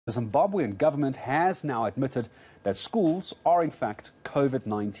The Zimbabwean government has now admitted that schools are in fact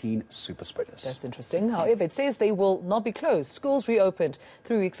COVID-19 super spreaders. That's interesting. However, it says they will not be closed. Schools reopened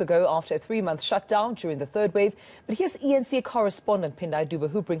 3 weeks ago after a 3-month shutdown during the third wave. But here's Enca correspondent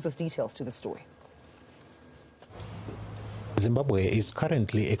Itai who brings us details to the story. Zimbabwe is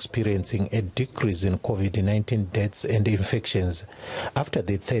currently experiencing a decrease in COVID-19 deaths and infections after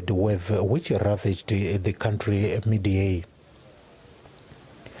the third wave, which ravaged the country mid-May.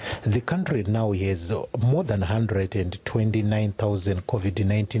 The country now has more than 129,000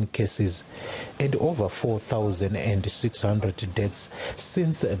 COVID-19 cases and over 4,600 deaths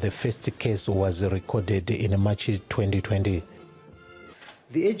since the first case was recorded in March 2020.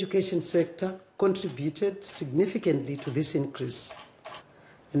 The education sector contributed significantly to this increase.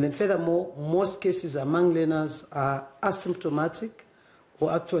 And then furthermore, most cases among learners are asymptomatic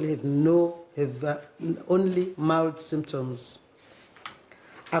or actually have only mild symptoms.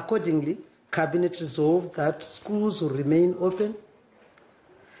 Accordingly, Cabinet resolved that schools will remain open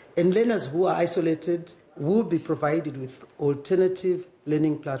and learners who are isolated will be provided with alternative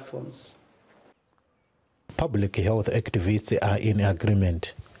learning platforms. Public health activists are in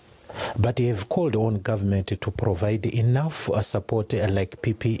agreement, but they have called on government to provide enough support like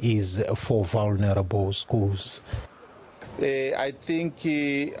PPEs for vulnerable schools. I think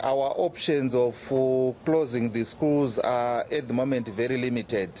our options of closing the schools are at the moment very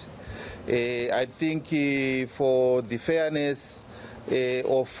limited. I think for the fairness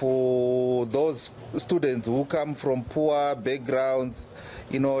of those students who come from poor backgrounds,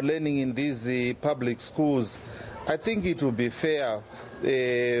 learning in these public schools, I think it will be fair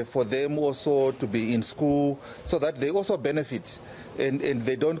for them also to be in school so that they also benefit and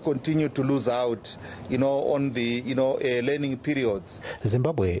they don't continue to lose out, on the, learning periods.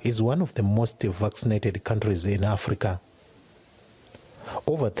 Zimbabwe is one of the most vaccinated countries in Africa.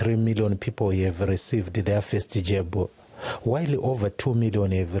 Over 3 million people have received their first jab, while over 2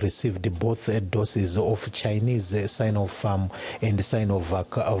 million have received both doses of Chinese Sinopharm and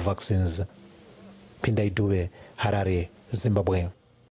Sinovac vaccines. Itai, Harare, Zimbabwe.